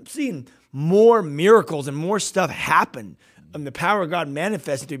 I'm seeing more miracles and more stuff happen. And the power of God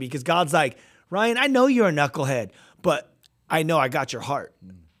manifested through me, because God's like, Ryan, I know you're a knucklehead, but I know I got your heart.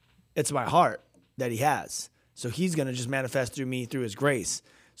 It's my heart that he has. So he's going to just manifest through me through his grace.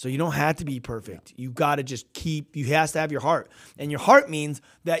 So you don't have to be perfect. You got to just you have to have your heart. And your heart means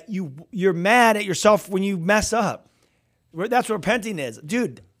that you're mad at yourself when you mess up. That's what repenting is.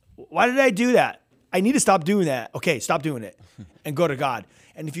 Dude, why did I do that? I need to stop doing that. Okay, stop doing it and go to God.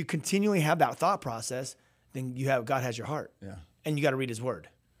 And if you continually have that thought process, then God has your heart. Yeah. And you got to read his word.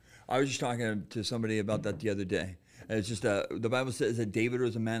 I was just talking to somebody about that the other day. It's just the Bible says that David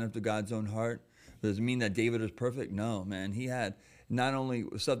was a man after God's own heart. Does it mean that David was perfect? No, man. He had not only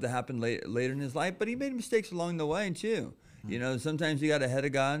stuff that happened later in his life, but he made mistakes along the way too. You know, sometimes he got ahead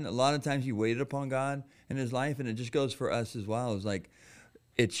of God. A lot of times he waited upon God in his life, and it just goes for us as well. It's like,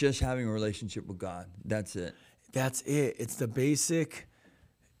 it's just having a relationship with God. That's it. That's it. It's the basic.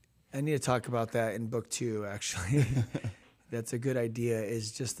 I need to talk about that in book 2, actually. That's a good idea,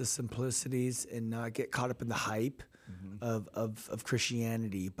 is just the simplicities and not get caught up in the hype of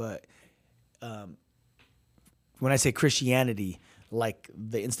Christianity. But when I say Christianity, like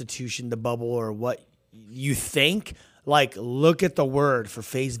the institution, the bubble, or what you think, Like, look at the word for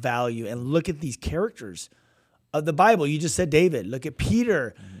face value and look at these characters of the Bible. You just said David. Look at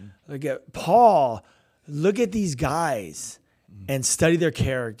Peter. Look at Paul. Look at these guys and study their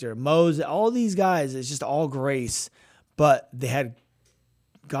character. Moses, all these guys, it's just all grace. But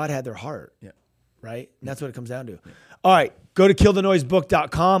God had their heart. Yeah. Right? And that's what it comes down to. Yeah. All right. Go to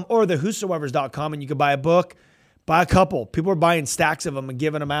killthenoisebook.com or the whosoevers.com and you can buy a book. Buy a couple. People are buying stacks of them and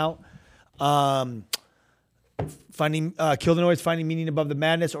giving them out. Kill the Noise, Finding Meaning Above the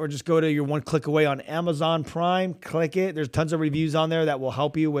Madness, or just go to your one click away on Amazon Prime. Click it. There's tons of reviews on there that will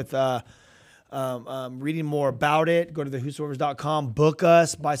help you with reading more about it. Go to thewhosoevers.com. Book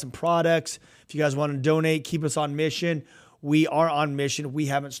us. Buy some products. If you guys want to donate, keep us on mission. We are on mission. We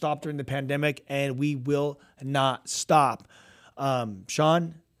haven't stopped during the pandemic, and we will not stop.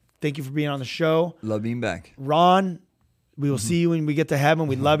 Sean, thank you for being on the show. Love being back. Ron, we will see you when we get to heaven.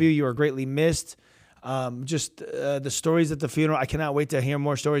 We love you. You are greatly missed. The stories at the funeral. I cannot wait to hear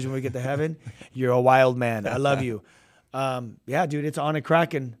more stories when we get to heaven. You're a wild man. I love you. Yeah, dude, it's on and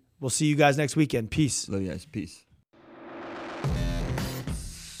cracking. We'll see you guys next weekend. Peace. Love you guys. Peace.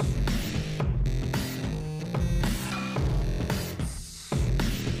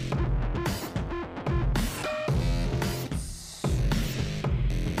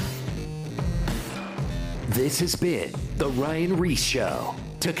 This has been The Ryan Reese Show.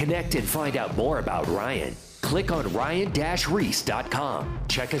 To connect and find out more about Ryan, click on ryan-reese.com.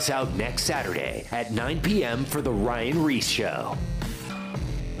 Check us out next Saturday at 9 p.m. for The Ryan Reese Show.